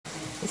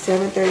It's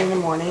 7:30 in the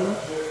morning.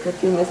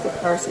 Cooking Mr.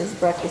 Carson's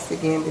breakfast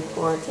again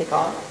before I take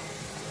off.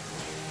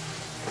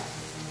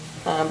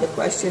 The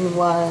question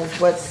was,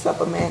 what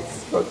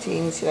supplements,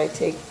 protein should I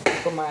take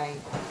for my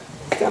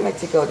stomach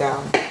to go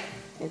down?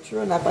 And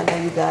true enough, I know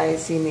you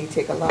guys see me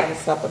take a lot of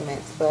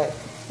supplements, but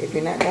if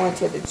you're not going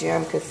to the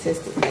gym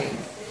consistently,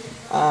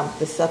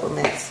 the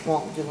supplements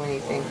won't do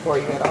anything for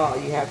you at all.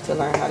 You have to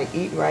learn how to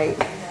eat right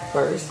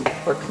first,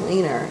 or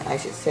cleaner, I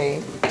should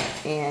say,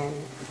 and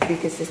be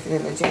consistent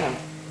in the gym.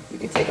 You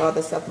can take all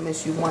the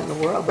supplements you want in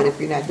the world, but if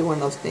you're not doing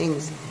those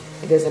things,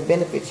 it doesn't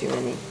benefit you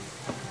any.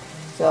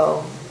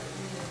 So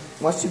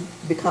once you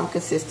become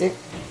consistent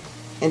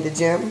in the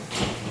gym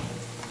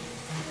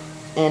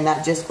and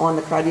not just on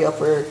the cardio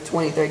for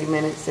 20-30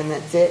 minutes and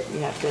that's it, you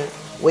have to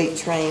weight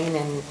train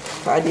and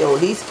cardio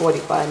at least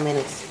 45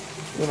 minutes,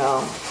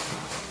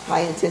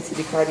 high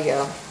intensity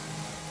cardio,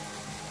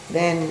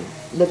 then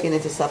looking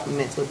into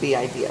supplements would be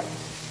ideal.